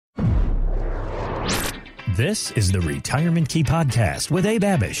This is the Retirement Key Podcast with Abe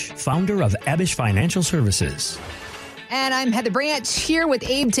Abish, founder of Abish Financial Services. And I'm Heather Branch here with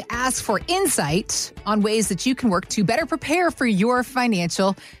Abe to ask for insight on ways that you can work to better prepare for your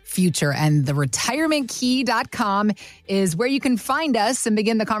financial future. And the retirementkey.com is where you can find us and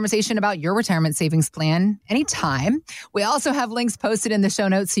begin the conversation about your retirement savings plan anytime. We also have links posted in the show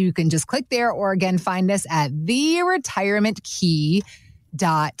notes so you can just click there or again find us at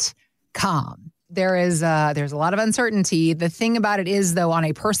theretirementkey.com. There's a lot of uncertainty. The thing about it is, though, on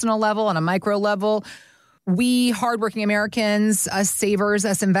a personal level, on a micro level, we hardworking Americans, us savers,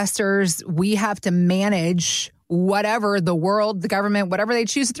 us investors, we have to manage whatever the world, the government, whatever they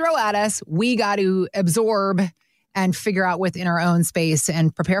choose to throw at us. We got to absorb and figure out within our own space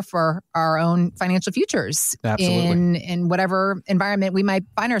and prepare for our own financial futures. Absolutely. In whatever environment we might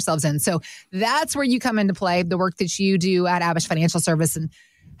find ourselves in. So that's where you come into play, the work that you do at Abish Financial Service and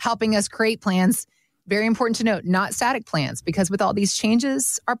helping us create plans. Very important to note, not static plans, because with all these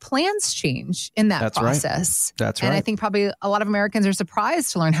changes, our plans change in that process. Right. That's right. And I think probably a lot of Americans are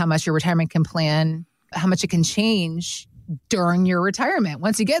surprised to learn how much your retirement can plan, how much it can change during your retirement.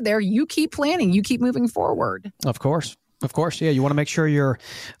 Once you get there, you keep planning, you keep moving forward. Of course. Of course. Yeah. You want to make sure your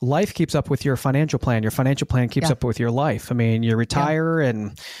life keeps up with your financial plan. Your financial plan keeps up with your life. I mean, you retire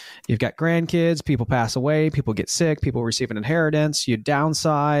and you've got grandkids, people pass away, people get sick, people receive an inheritance, you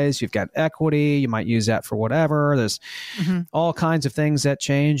downsize, you've got equity, you might use that for whatever. There's all kinds of things that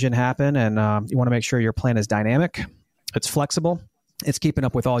change and happen. And you want to make sure your plan is dynamic, it's flexible. It's keeping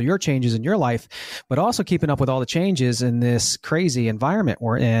up with all your changes in your life, but also keeping up with all the changes in this crazy environment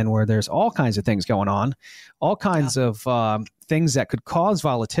we're in, where there's all kinds of things going on, all kinds of things that could cause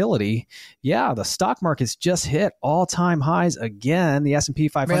volatility. Yeah, the stock market's just hit all-time highs again. The S&P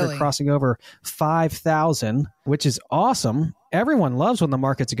 500 crossing over 5,000, which is awesome. Everyone loves when the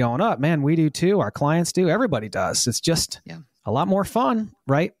market's going up. Man, we do too. Our clients do. Everybody does. It's just a lot more fun,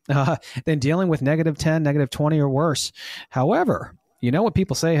 right? Than dealing with -10, -20 or worse. However, you know what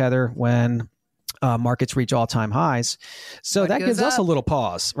people say, Heather, when markets reach all-time highs. So that gives us a little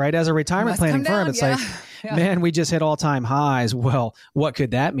pause, right? As a retirement planning firm, it's like, man, we just hit all-time highs. Well, what could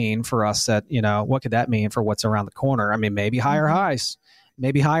that mean for us? What could that mean for what's around the corner? I mean, maybe higher highs,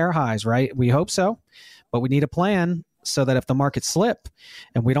 right? We hope so, but we need a plan so that if the markets slip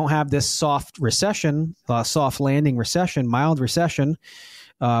and we don't have this soft recession, soft landing recession, mild recession,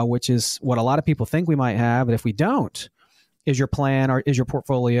 which is what a lot of people think we might have, but if we don't, is your plan or is your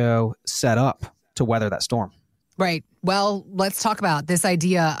portfolio set up to weather that storm? Right. Well, let's talk about this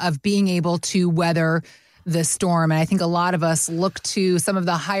idea of being able to weather the storm. And I think a lot of us look to some of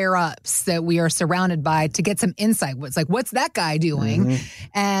the higher ups that we are surrounded by to get some insight. It's like, what's that guy doing?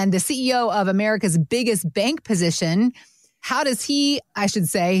 And the CEO of America's biggest bank position, how does he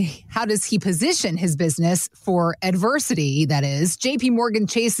position his business for adversity? That is, JP Morgan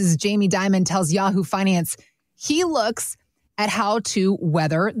Chase's Jamie Dimon tells Yahoo Finance he looks at how to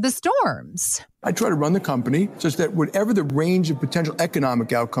weather the storms. I try to run the company such that whatever the range of potential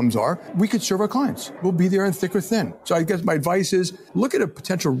economic outcomes are, we could serve our clients. We'll be there in thick or thin. So I guess my advice is look at a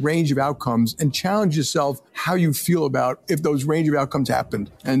potential range of outcomes and challenge yourself how you feel about if those range of outcomes happened.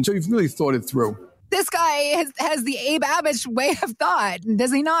 And so you've really thought it through. This guy has the Abe Abish way of thought,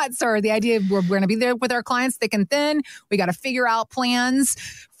 does he not, sir? The idea of we're going to be there with our clients thick and thin. We got to figure out plans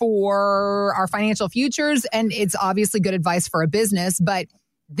for our financial futures. And it's obviously good advice for a business. But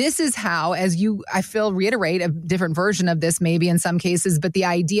this is how, as you, I feel, reiterate a different version of this maybe in some cases, but the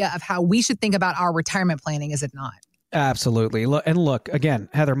idea of how we should think about our retirement planning, is it not? Absolutely. And look, again,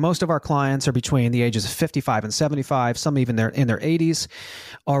 Heather, most of our clients are between the ages of 55 and 75, some even in their 80s,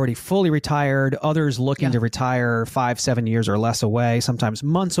 already fully retired, others looking to retire 5-7 years or less away, sometimes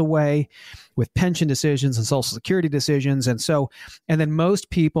months away, with pension decisions and Social Security decisions. And then most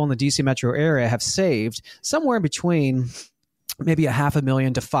people in the DC metro area have saved somewhere in between maybe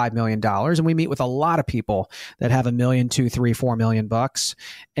 $500,000 to $5 million. And we meet with a lot of people that have $1 million, $2 million, $3 million, $4 million bucks.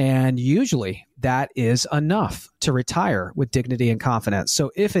 And usually that is enough to retire with dignity and confidence. So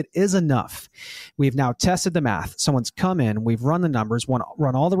if it is enough, we've now tested the math. Someone's come in, we've run the numbers,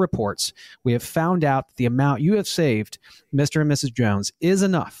 run all the reports. We have found out that the amount you have saved, Mr. and Mrs. Jones, is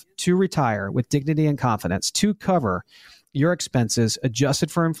enough to retire with dignity and confidence to cover your expenses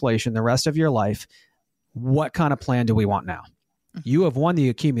adjusted for inflation the rest of your life. What kind of plan do we want now? You have won the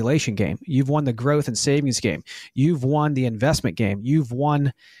accumulation game. You've won the growth and savings game. You've won the investment game. You've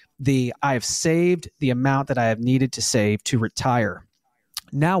won I have saved the amount that I have needed to save to retire.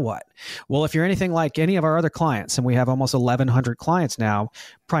 Now what? Well, if you're anything like any of our other clients, and we have almost 1,100 clients now,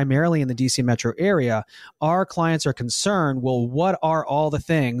 primarily in the DC metro area, our clients are concerned, well, what are all the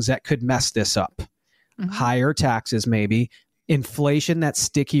things that could mess this up? higher taxes maybe, inflation that's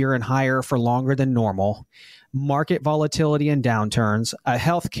stickier and higher for longer than normal, market volatility and downturns, a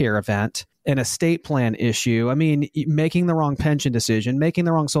healthcare event, an estate plan issue. I mean, making the wrong pension decision, making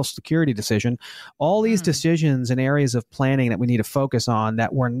the wrong Social Security decision, all these decisions and areas of planning that we need to focus on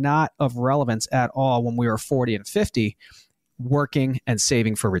that were not of relevance at all when we were 40 and 50, working and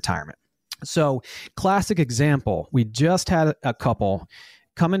saving for retirement. So classic example, we just had a couple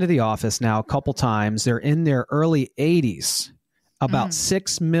come into the office now a couple times. They're in their early 80s, about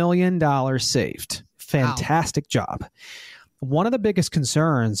 $6 million saved. Fantastic job. One of the biggest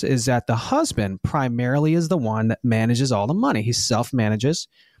concerns is that the husband primarily is the one that manages all the money. He self-manages,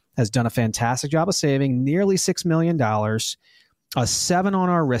 has done a fantastic job of saving nearly $6 million, a 7 on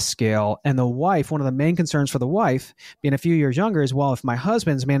our risk scale. And the wife, one of the main concerns for the wife, being a few years younger, is, well, if my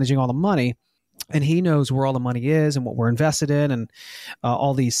husband's managing all the money and he knows where all the money is and what we're invested in and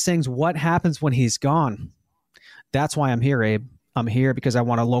all these things, what happens when he's gone? That's why I'm here, Abe. I'm here because I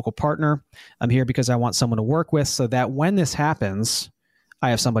want a local partner. I'm here because I want someone to work with so that when this happens,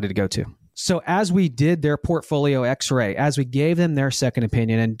 I have somebody to go to. So as we did their portfolio x-ray, as we gave them their second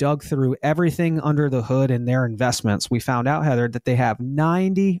opinion and dug through everything under the hood in their investments, we found out, Heather, that they have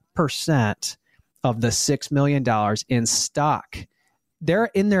 90% of the $6 million in stock. They're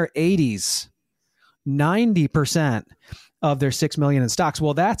in their 80s, 90% of their $6 million in stocks.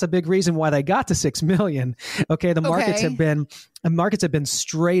 Well, that's a big reason why they got to $6 million. Okay, the markets have been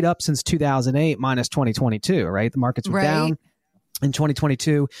straight up since 2008 minus 2022, right? The markets were down in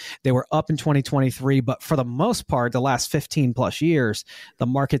 2022. They were up in 2023, but for the most part, the last 15 plus years, the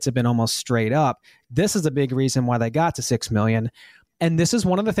markets have been almost straight up. This is a big reason why they got to $6 million. And this is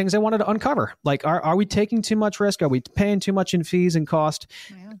one of the things I wanted to uncover. Like, are we taking too much risk? Are we paying too much in fees and cost?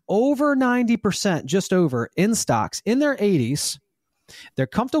 Yeah. Over 90%, just over, in stocks in their 80s. They're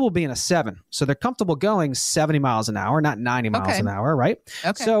comfortable being a 7. So they're comfortable going 70 miles an hour, not 90 miles an hour, right?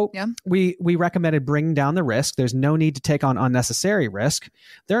 Okay. So we recommended bringing down the risk. There's no need to take on unnecessary risk.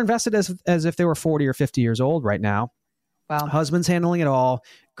 They're invested as if they were 40 or 50 years old right now. Wow. Husband's handling it all.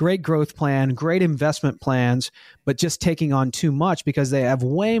 Great growth plan, great investment plans, but just taking on too much because they have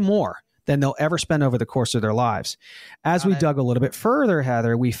way more than they'll ever spend over the course of their lives. As we dug a little bit further,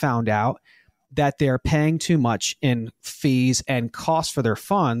 Heather, we found out that they're paying too much in fees and costs for their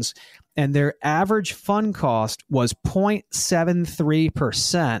funds, and their average fund cost was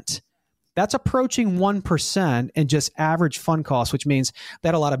 0.73%. That's approaching 1% in just average fund costs, which means they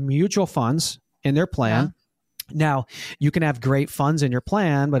had a lot of mutual funds in their plan. Yeah. Now, you can have great funds in your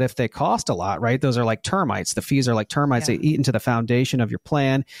plan, but if they cost a lot, right, those are like termites. The fees are like termites. They eat into the foundation of your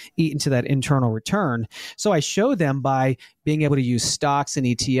plan, eat into that internal return. So I showed them by being able to use stocks and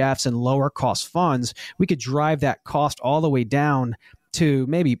ETFs and lower cost funds, we could drive that cost all the way down to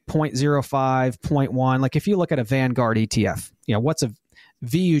maybe 0.05, 0.1. Like if you look at a Vanguard ETF, what's a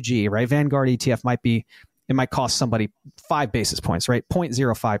VUG, right? Vanguard ETF it might cost somebody 5 basis points, right?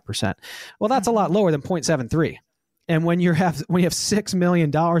 0.05%. Well, that's a lot lower than 0.73. And when you have $6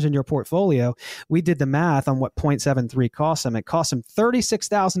 million in your portfolio, we did the math on what 0.73 costs them. It costs them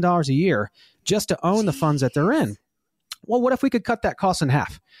 $36,000 a year just to own the funds that they're in. Well, what if we could cut that cost in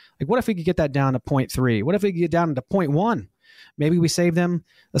half? Like, what if we could get that down to 0.3? What if we could get down to 0.1? Maybe we save them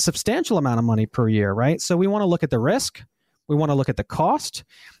a substantial amount of money per year, right? So we want to look at the risk. We want to look at the cost.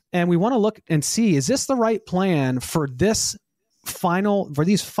 And we want to look and see, is this the right plan for these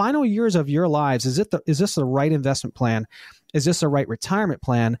final years of your lives? Is this the right investment plan? Is this the right retirement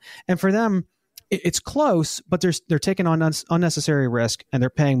plan? And for them, it's close, but they're taking on unnecessary risk and they're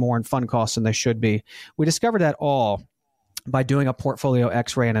paying more in fund costs than they should be. We discovered that all by doing a portfolio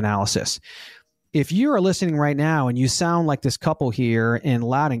x-ray and analysis. If you are listening right now and you sound like this couple here in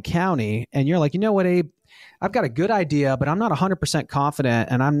Loudoun County and you're like, you know what, Abe? I've got a good idea, but I'm not 100% confident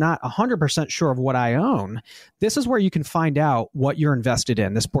and I'm not 100% sure of what I own. This is where you can find out what you're invested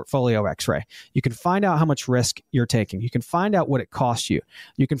in, this portfolio x-ray. You can find out how much risk you're taking. You can find out what it costs you.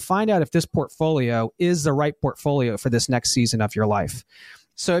 You can find out if this portfolio is the right portfolio for this next season of your life.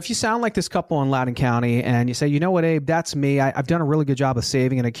 So if you sound like this couple in Loudoun County and you say, you know what, Abe, that's me. I've done a really good job of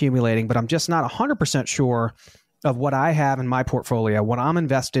saving and accumulating, but I'm just not 100% sure of what I have in my portfolio, what I'm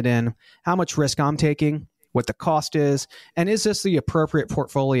invested in, how much risk I'm taking, what the cost is, and is this the appropriate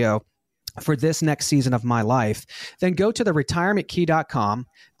portfolio for this next season of my life, then go to the retirementkey.com,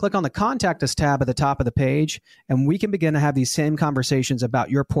 click on the Contact Us tab at the top of the page, and we can begin to have these same conversations about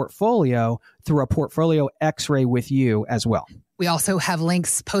your portfolio through a portfolio x-ray with you as well. We also have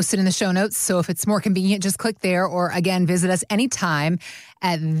links posted in the show notes, so if it's more convenient, just click there, or again, visit us anytime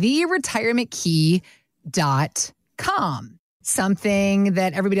at theretirementkey.com. Something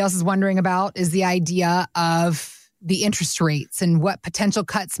that everybody else is wondering about is the idea of the interest rates and what potential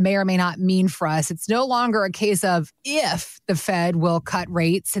cuts may or may not mean for us. It's no longer a case of if the Fed will cut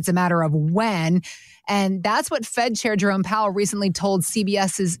rates. It's a matter of when. And that's what Fed Chair Jerome Powell recently told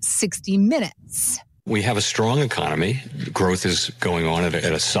CBS's 60 Minutes. We have a strong economy. Growth is going on at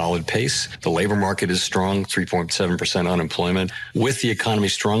a solid pace. The labor market is strong, 3.7% unemployment. With the economy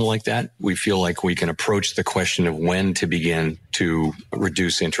strong like that, we feel like we can approach the question of when to begin to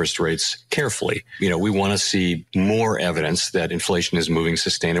reduce interest rates carefully. We want to see more evidence that inflation is moving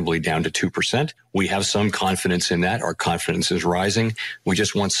sustainably down to 2%. We have some confidence in that. Our confidence is rising. We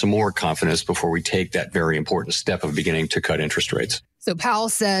just want some more confidence before we take that very important step of beginning to cut interest rates. So Powell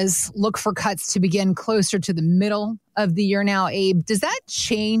says, look for cuts to begin closer to the middle of the year now. Abe, does that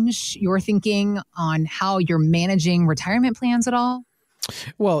change your thinking on how you're managing retirement plans at all?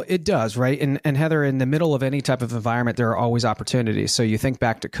 Well, it does, right? And Heather, in the middle of any type of environment, there are always opportunities. So you think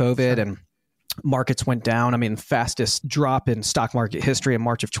back to COVID and markets went down. I mean, fastest drop in stock market history in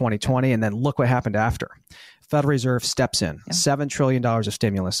March of 2020. And then look what happened after. Federal Reserve steps in, $7 trillion of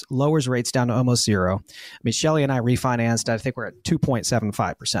stimulus, lowers rates down to almost zero. I mean, Shelly and I refinanced. I think we're at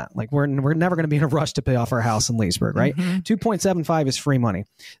 2.75%. Like we're never going to be in a rush to pay off our house in Leesburg, right? 2.75 is free money.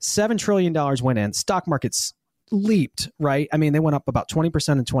 $7 trillion went in. Stock markets leaped, right? I mean, they went up about 20%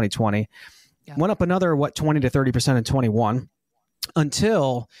 in 2020, went up another, 20 to 30% in 21,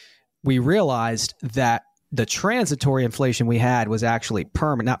 until we realized that the transitory inflation we had was actually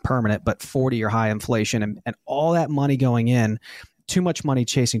not permanent, but 40-year high inflation. And all that money going in, too much money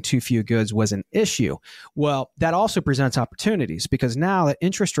chasing too few goods was an issue. Well, that also presents opportunities because now that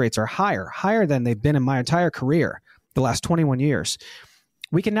interest rates are higher than they've been in my entire career, the last 21 years.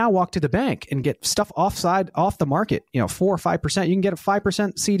 We can now walk to the bank and get stuff off the market, 4 or 5%. You can get a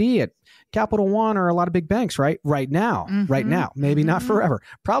 5% CD at Capital One or a lot of big banks, right? Right now, maybe not forever,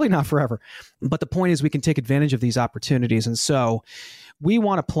 probably not forever. But the point is we can take advantage of these opportunities. And so we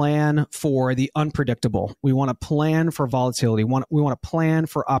want to plan for the unpredictable. We want to plan for volatility. We want to plan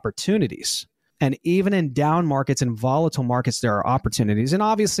for opportunities. And even in down markets and volatile markets, there are opportunities. And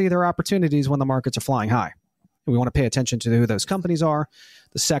obviously there are opportunities when the markets are flying high. We want to pay attention to who those companies are,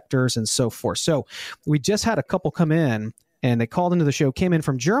 the sectors, and so forth. So we just had a couple come in, and they called into the show, came in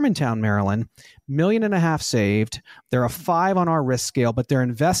from Germantown, Maryland, $1.5 million saved. They're a 5 on our risk scale, but they're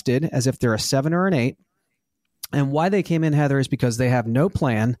invested as if they're a 7 or an 8. And why they came in, Heather, is because they have no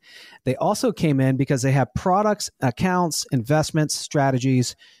plan. They also came in because they have products, accounts, investments,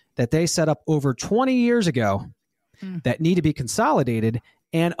 strategies that they set up over 20 years ago that need to be consolidated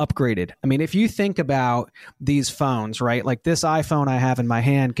and upgraded. I mean, if you think about these phones, right? Like this iPhone I have in my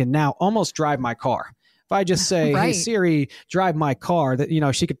hand can now almost drive my car. If I just say, hey, Siri, drive my car, that,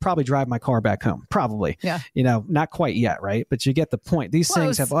 she could probably drive my car back home. Probably. Yeah. Not quite yet, right? But you get the point. These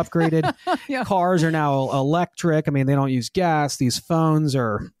things have upgraded. Cars are now electric. I mean, they don't use gas. These phones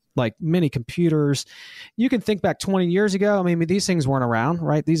are like mini computers. You can think back 20 years ago. I mean, these things weren't around,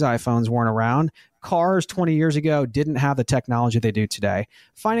 right? These iPhones weren't around. Cars 20 years ago didn't have the technology they do today.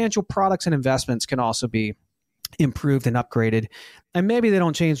 Financial products and investments can also be improved and upgraded. And maybe they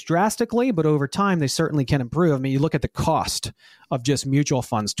don't change drastically, but over time, they certainly can improve. I mean, you look at the cost of just mutual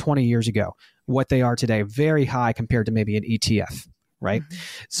funds 20 years ago, what they are today, very high compared to maybe an ETF, right?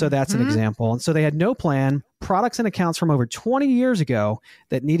 So that's an example. And so they had no plan, products and accounts from over 20 years ago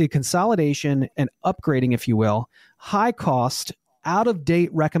that needed consolidation and upgrading, if you will, high cost,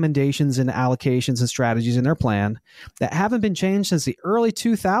 out-of-date recommendations and allocations and strategies in their plan that haven't been changed since the early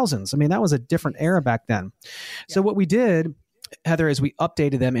 2000s. I mean, that was a different era back then. So what we did, Heather, is we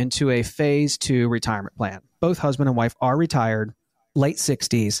updated them into a phase 2 retirement plan. Both husband and wife are retired, late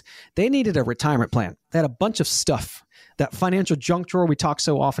 60s. They needed a retirement plan. They had a bunch of stuff, that financial junk drawer we talk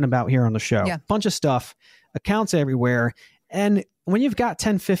so often about here on the show. Bunch of stuff, accounts everywhere. And when you've got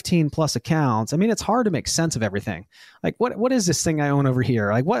 10, 15 plus accounts, I mean, it's hard to make sense of everything. Like, what is this thing I own over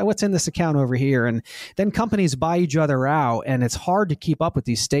here? Like, what's in this account over here? And then companies buy each other out, and it's hard to keep up with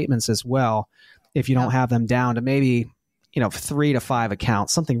these statements as well if you don't have them down to maybe, 3 to 5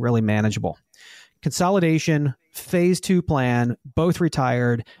 accounts, something really manageable. Consolidation, phase 2 plan, both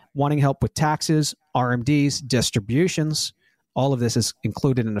retired, wanting help with taxes, RMDs, distributions. All of this is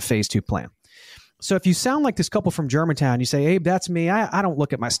included in a phase 2 plan. So if you sound like this couple from Germantown, you say, Abe, that's me. I don't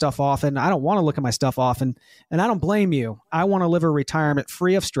look at my stuff often. I don't want to look at my stuff often. And I don't blame you. I want to live a retirement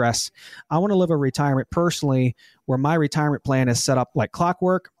free of stress. I want to live a retirement personally where my retirement plan is set up like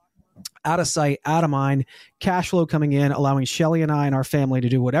clockwork, out of sight, out of mind, cash flow coming in, allowing Shelly and I and our family to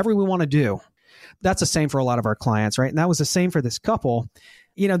do whatever we want to do. That's the same for a lot of our clients, right? And that was the same for this couple.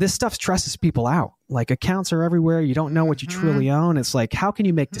 this stuff stresses people out. Like accounts are everywhere. You don't know what you truly own. It's like, how can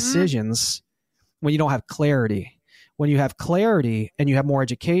you make decisions when you don't have clarity? When you have clarity and you have more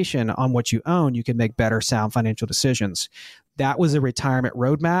education on what you own, you can make better, sound financial decisions. That was a retirement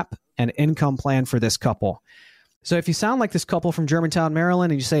roadmap and income plan for this couple. So if you sound like this couple from Germantown,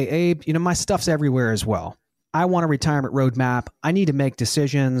 Maryland, and you say, Abe, my stuff's everywhere as well. I want a retirement roadmap. I need to make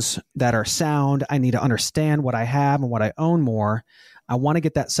decisions that are sound. I need to understand what I have and what I own more. I want to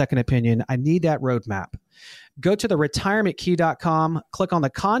get that second opinion. I need that roadmap. Go to the retirementkey.com, click on the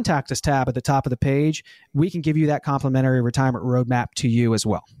Contact Us tab at the top of the page. We can give you that complimentary retirement roadmap to you as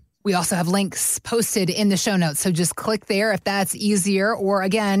well. We also have links posted in the show notes, so just click there if that's easier. Or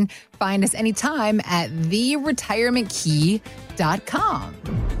again, find us anytime at theretirementkey.com.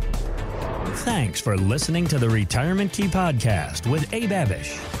 Thanks for listening to the Retirement Key Podcast with Abe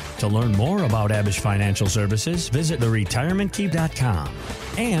Abish. To learn more about Abish Financial Services, visit theretirementkey.com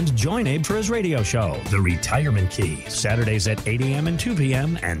and join Abe for his radio show, The Retirement Key, Saturdays at 8 a.m. and 2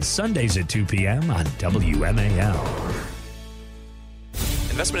 p.m. and Sundays at 2 p.m. on WMAL.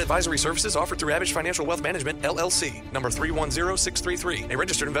 Investment advisory services offered through Abish Financial Wealth Management, LLC, number 310633, a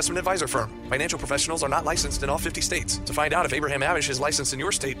registered investment advisor firm. Financial professionals are not licensed in all 50 states. To find out if Abraham Abish is licensed in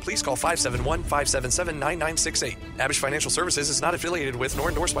your state, please call 571-577-9968. Abish Financial Services is not affiliated with nor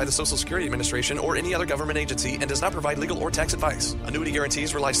endorsed by the Social Security Administration or any other government agency and does not provide legal or tax advice. Annuity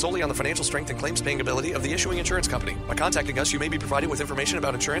guarantees rely solely on the financial strength and claims-paying ability of the issuing insurance company. By contacting us, you may be provided with information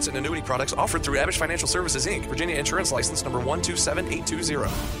about insurance and annuity products offered through Abish Financial Services, Inc., Virginia Insurance License number 127820.